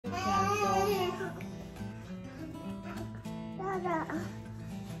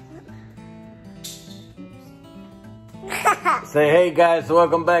Say hey guys,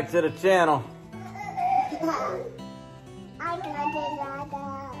 welcome back to the channel.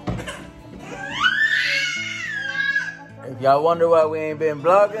 If y'all wonder why we ain't been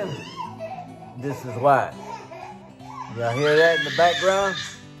vlogging, this is why. Y'all hear that in the background?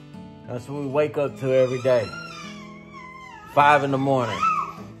 That's what we wake up to every day. 5 in the morning.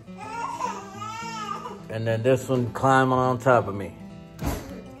 And then this one climbing on top of me.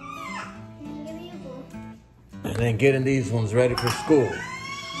 And then getting these ones ready for school.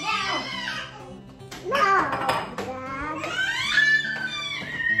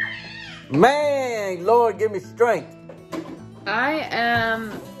 Man, Lord, give me strength. I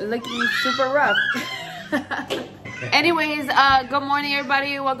am looking super rough. Anyways, good morning,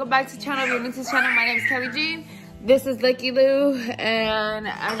 everybody. Welcome back to the channel. If you're new to the channel, my name is Kelly G. This is Lucky Lou, and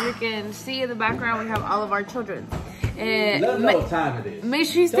as you can see in the background, we have all of our children. And Let them know what time it is. Make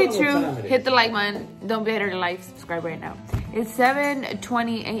sure you stay true. Hit the like button. Don't be better to like, subscribe right now. It's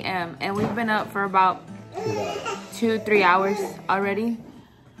 7:20 a.m. and we've been up for about 2-3 hours already.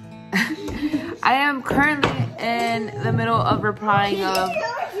 I am currently in the middle of replying of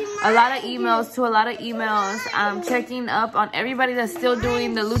a lot of emails to a lot of emails. I'm checking up on everybody that's still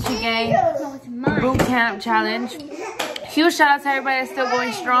doing the Lucha Gang boot camp challenge. Huge shout out to everybody that's still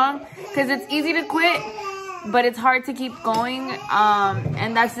going strong, because it's easy to quit, but it's hard to keep going.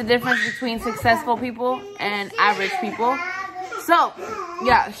 And that's the difference between successful people and average people. So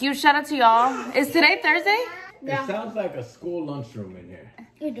yeah, huge shout out to y'all. Is today Thursday? Yeah. It sounds like a school lunchroom in here.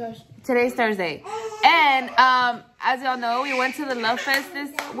 It does. Today's Thursday. And as y'all know, we went to the Love Fest this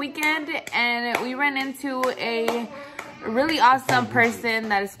weekend and we ran into a really awesome person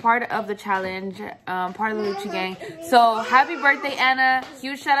that is part of the challenge, part of the Lucha Gang. So happy birthday, Anna.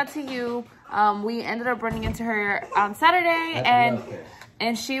 Huge shout out to you. We ended up running into her on Saturday,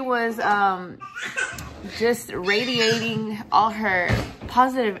 and she was just radiating all her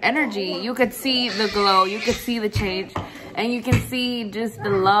positive energy. You could see the glow, you could see the change, and you can see just the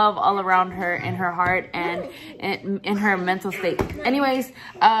love all around her in her heart and in her mental state. Anyways,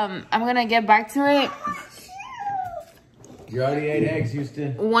 I'm gonna get back to it. You already ate eggs,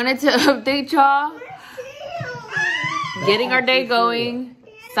 Houston. Wanted to update y'all. Getting our day going.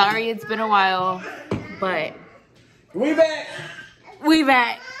 Sorry it's been a while, but we back. We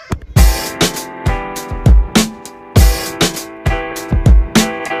back.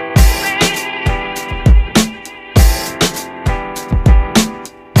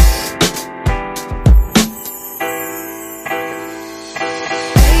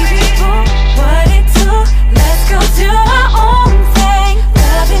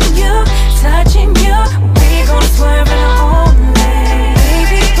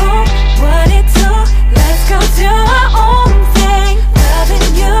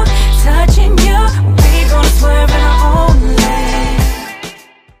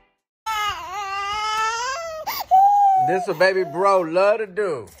 This what baby bro love to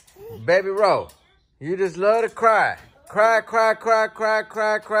do. Baby bro, you just love to cry. Cry, cry, cry, cry,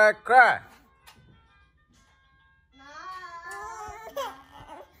 cry, cry, cry.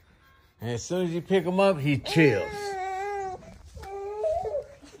 And as soon as you pick him up, he chills.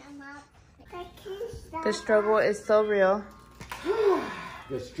 The struggle is so real.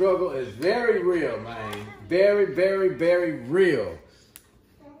 The struggle is very real, man. Very, very, very real.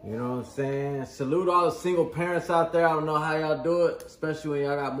 You know what I'm saying? Salute all the single parents out there. I don't know how y'all do it, especially when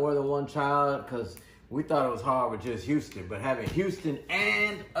y'all got more than one child, because we thought it was hard with just Houston. But having Houston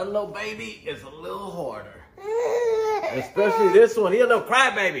and a little baby is a little harder. Especially this one. He a little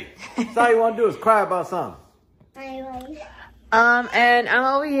crybaby. That's all you want to do is cry about something. And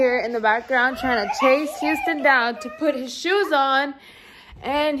I'm over here in the background trying to chase Houston down to put his shoes on.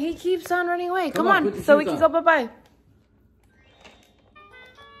 And he keeps on running away. Come on, so we can go bye-bye.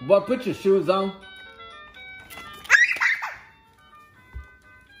 Boy, put your shoes on.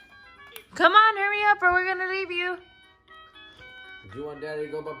 Come on, hurry up or we're gonna leave you. Do you want Daddy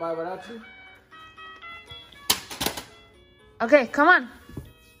to go bye-bye without you? Okay, come on.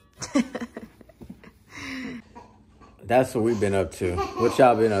 That's what we've been up to. What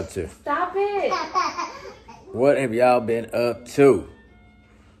y'all been up to? Stop it. What have y'all been up to?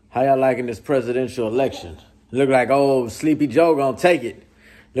 How y'all liking this presidential election? Look like old Sleepy Joe gonna take it.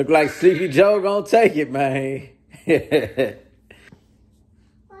 Look like Sleepy Joe gonna take it, man.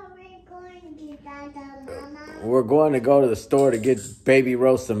 We're going to go to the store to get Baby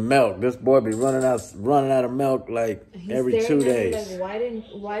Rose some milk. This boy be running out of milk like every 2 days. Like,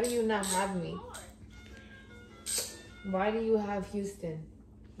 why do you not have me? Why do you have Houston?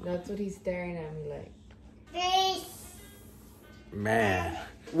 That's what he's staring at me like. Man,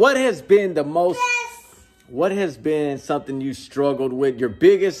 what has been something you struggled with? Your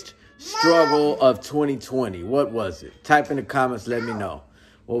biggest struggle of 2020? What was it? Type in the comments, let me know.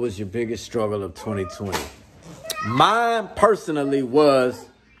 What was your biggest struggle of 2020? Mine personally was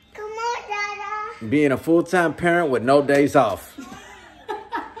being a full-time parent with no days off.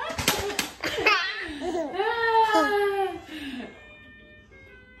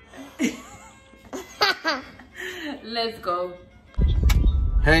 Let's go.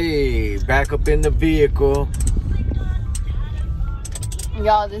 Hey, back up in the vehicle.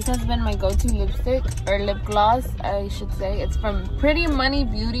 Y'all, this has been my go-to lipstick, or lip gloss, I should say. It's from Pretty Money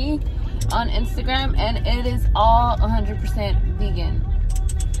Beauty on Instagram, and it is all 100% vegan.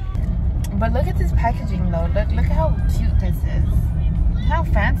 But look at this packaging though. Look how cute this is. How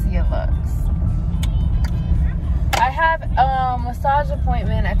fancy it looks. I have a massage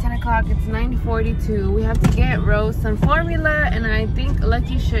appointment at 10 o'clock. It's 9:42. We have to get Rose some formula, and I think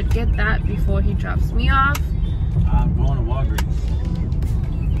Lucky should get that before he drops me off. I'm going to Walgreens.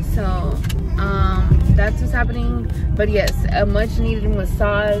 So, that's what's happening. But yes, a much needed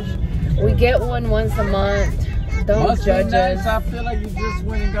massage. We get one once a month. Don't judge us. I feel like you just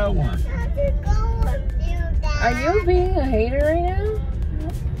went and got one. Are you being a hater right now?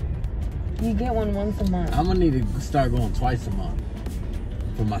 You get one once a month. I'm gonna need to start going twice a month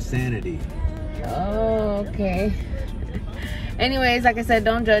for my sanity. Oh, okay. Anyways, like I said,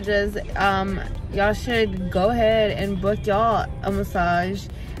 don't judge us. Y'all should go ahead and book y'all a massage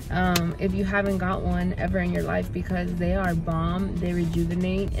if you haven't got one ever in your life, because they are bomb. They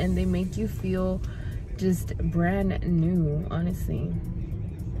rejuvenate and they make you feel just brand new, honestly.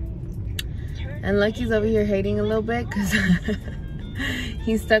 And Lucky's over here hating a little bit because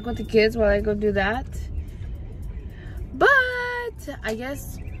he's stuck with the kids while I go do that. But I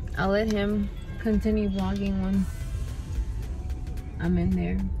guess I'll let him continue vlogging when I'm in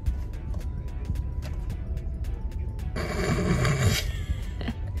there.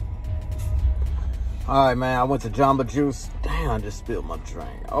 Alright, man, I went to Jamba Juice. Damn, I just spilled my drink.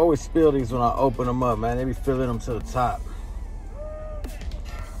 I always spill these when I open them up, man. They be filling them to the top.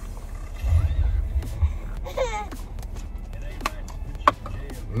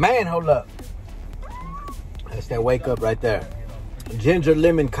 Man, hold up. That's that wake up right there. Ginger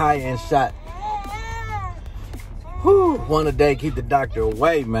lemon cayenne shot. Whew, one a day, keep the doctor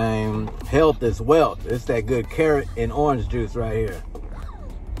away, man. Health is wealth. It's that good carrot and orange juice right here.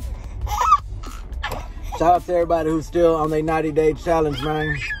 Shout out to everybody who's still on their 90-day challenge,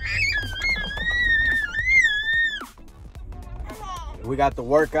 man. We got the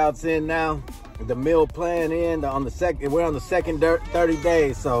workouts in now. The meal plan in on the second. We're on the second 30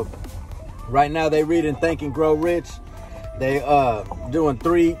 days. So right now they reading Think and Grow Rich. They doing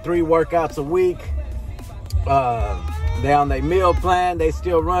three workouts a week. They on their meal plan. They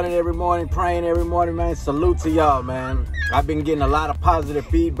still running every morning, praying every morning, man. Salute to y'all, man. I've been getting a lot of positive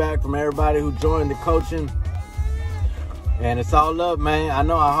feedback from everybody who joined the coaching. And it's all love, man. I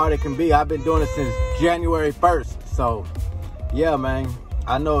know how hard it can be. I've been doing it since January 1st. So yeah, man.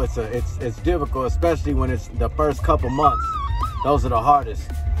 I know it's difficult, especially when it's the first couple months. Those are the hardest.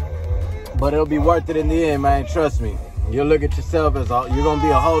 But it'll be worth it in the end, man. Trust me. You'll look at yourself as you're gonna be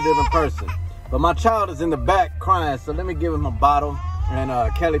a whole different person. But my child is in the back crying, so let me give him a bottle. And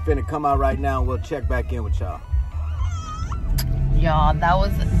Kelly finna come out right now, and we'll check back in with y'all. Y'all, that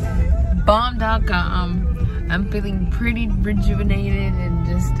was bomb.com. I'm feeling pretty rejuvenated and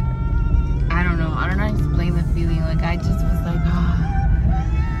just, I don't know how to explain the feeling. Like, I just was like, oh.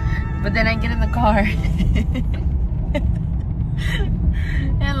 But then I get in the car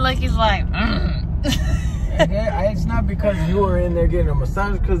and Lucky's like, It's not because you were in there getting a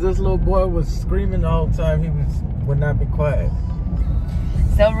massage, because this little boy was screaming the whole time. He would not be quiet.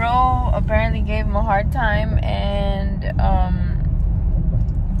 So Ro apparently gave him a hard time, and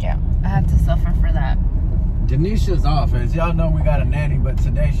yeah, I had to suffer for that. Denisha's off. As y'all know, we got a nanny, but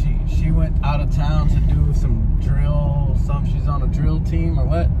today she went out of town to do some drill. She's on a drill team or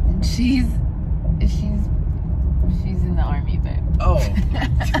what? She's in the army, babe. Oh.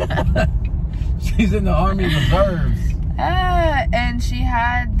 She's in the Army Reserves.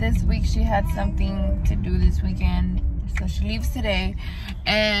 And this week she had something to do this weekend, so she leaves today.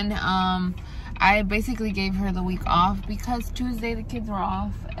 And I basically gave her the week off because Tuesday the kids were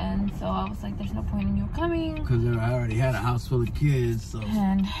off, and so I was like, there's no point in you coming, because I already had a house full of kids. So.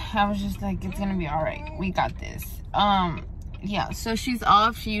 And I was just like, it's gonna be all right, we got this. Yeah, so she's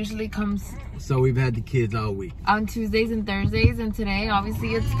off. She usually comes, so we've had the kids all week on Tuesdays and Thursdays, and today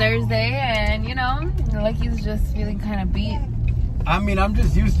obviously it's Thursday, and you know, Lucky's just feeling kind of beat. I mean, I'm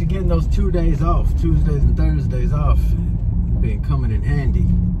just used to getting those 2 days off, Tuesdays and Thursdays off. been coming in handy.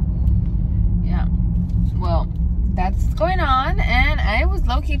 Yeah. Well, that's going on, and I was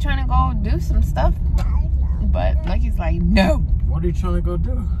low-key trying to go do some stuff, but Lucky's like, no. What are you trying to go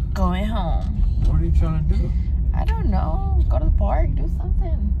do? Going home. What are you trying to do? I don't know. Go to the park, do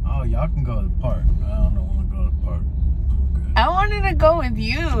something. Oh, y'all can go to the park. I don't know when to go to the park. Okay. I wanted to go with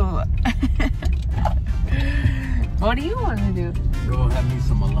you. What do you want to do? Go have me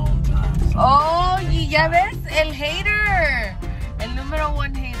some alone time. Oh, ya ves, el hater. El número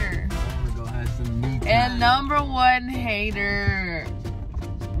one hater. I'm gonna go have some me time. El number one hater.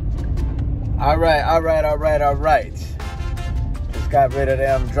 All right. Just got rid of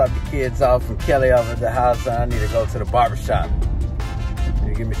them, dropped the kids off from Kelly off at the house, and I need to go to the barbershop. Need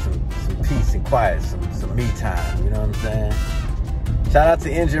to give me some peace and quiet, some me time, you know what I'm saying? Shout out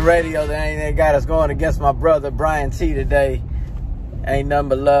to Engine Radio, they got us going against my brother Brian T today. Ain't nothing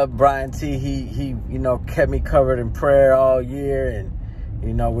but love. Brian T, he you know, kept me covered in prayer all year, and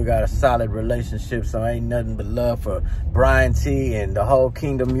you know, we got a solid relationship, so ain't nothing but love for Brian T and the whole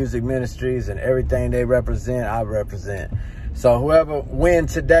Kingdom Music Ministries and everything they represent, I represent. So whoever win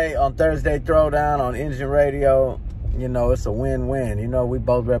today on Thursday Throwdown on Engine Radio, you know, it's a win-win. You know, we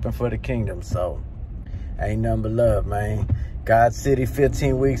both repping for the kingdom, so ain't nothing but love, man. God City,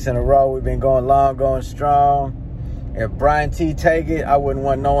 15 weeks in a row. We've been going long, going strong. If Brian T take it, I wouldn't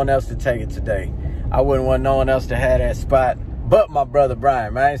want no one else to take it today. I wouldn't want no one else to have that spot but my brother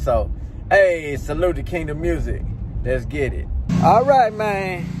Brian, man. So, hey, salute to Kingdom Music. Let's get it. All right,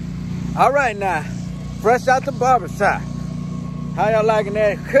 man. All right, now. Fresh out the barbershop. How y'all liking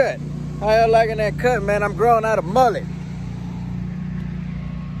that cut? How y'all liking that cut, man? I'm growing out a mullet.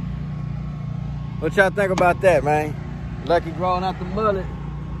 What y'all think about that, man? Lucky growing out the mullet.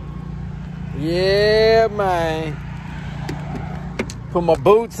 Yeah, man. Put my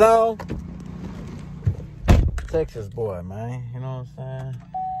boots on. Texas boy, man. You know what I'm saying?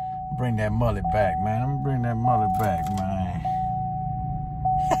 Bring that mullet back, man. I'm gonna bring that mullet back, man.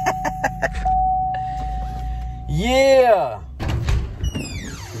 Yeah.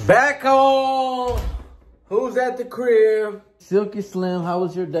 Back home. Who's at the crib? Silky Slim, how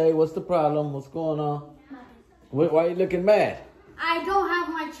was your day? What's the problem? What's going on? Why are you looking mad? I don't have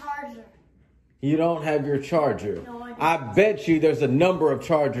my charger. You don't have your charger. No, I don't. I bet you there's a number of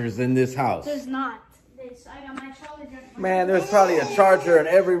chargers in this house. There's not. I got my charger. Man, there's probably a charger in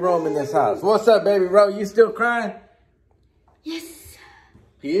every room in this house. What's up, baby bro? You still crying? Yes.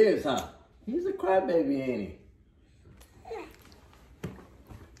 He is, huh? He's a crybaby, ain't he?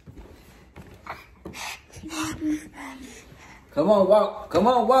 Come on, walk. Come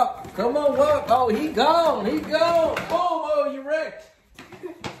on, walk. Come on, walk. Oh, he gone. He gone. Boom, oh, you wrecked.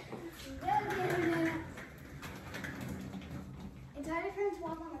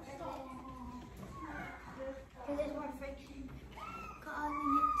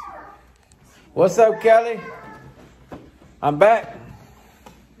 What's up, Kelly? I'm back.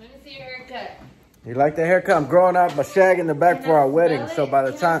 Let me see your haircut. You like the haircut? I'm growing out my shag in the back for our wedding. So by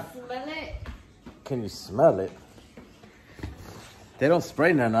the time... Smell it? Can you smell it? They don't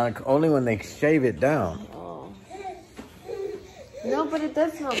spray nothing on it, only when they shave it down. Oh. No, but it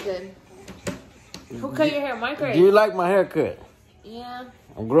does smell good. Who cut your hair? Mike or Do you like my haircut? Yeah.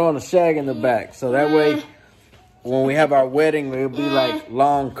 I'm growing a shag in the back. So that way, when we have our wedding, it'll be like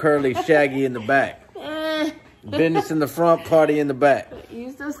long, curly, shaggy in the back. Business in the front, party in the back.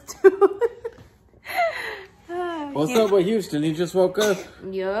 Use those two. What's up with Houston? He just woke up?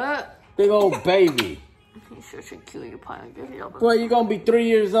 Yup. Big old baby. He's such a cutie pie. Boy, you're going to be 3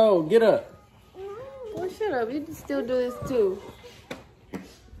 years old. Get up. Well, shut up. You can still do this too.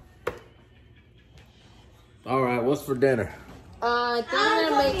 All right, what's for dinner? I think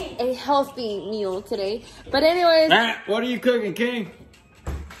I'm going to make a healthy meal today. But anyways. What are you cooking, King?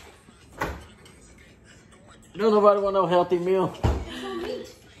 Don't nobody want no healthy meal?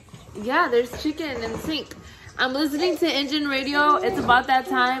 Yeah, there's chicken in the sink. I'm listening to Engine Radio. It's about that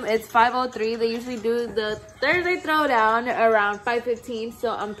time. It's 5:03. They usually do the Thursday Throwdown around 5:15. So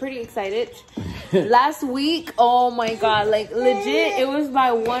I'm pretty excited. Last week, oh my God, like legit, it was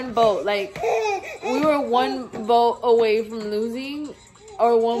by one vote. Like we were one vote away from losing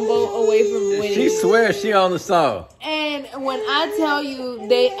or one vote away from winning. She swears she on the song. And when I tell you,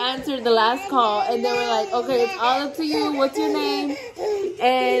 they answered the last call and they were like, okay, it's all up to you. What's your name?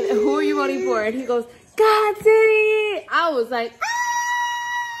 And who are you voting for? And he goes, God City. I was like, ah!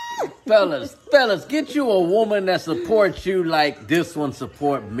 Fellas, get you a woman that supports you like this one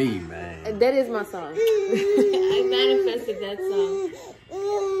support me, man. That is my song. I manifested that song.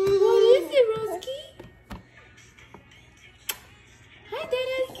 What is it, Roski? Hi,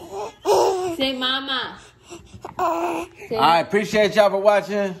 Dennis. Say mama. I appreciate y'all for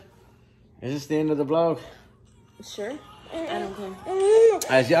watching. Is this the end of the vlog? Sure. I don't care.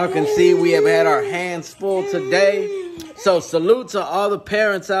 As y'all can see, we have had our hands full today. So salute to all the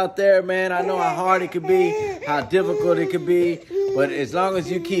parents out there, man. I know how hard it could be, how difficult it could be. But as long as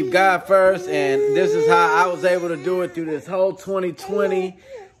you keep God first, and this is how I was able to do it through this whole 2020.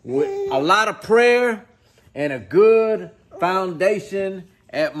 With a lot of prayer and a good foundation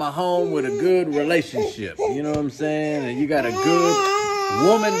at my home with a good relationship. You know what I'm saying? And you got a good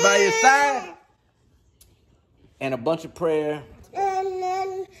woman by your side and a bunch of prayer.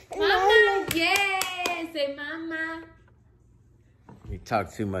 Mama, yes, say mama. You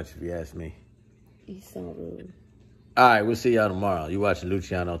talk too much if you ask me. You so rude. All right, we'll see y'all tomorrow. You watching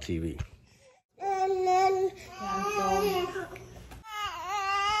Lucianotv.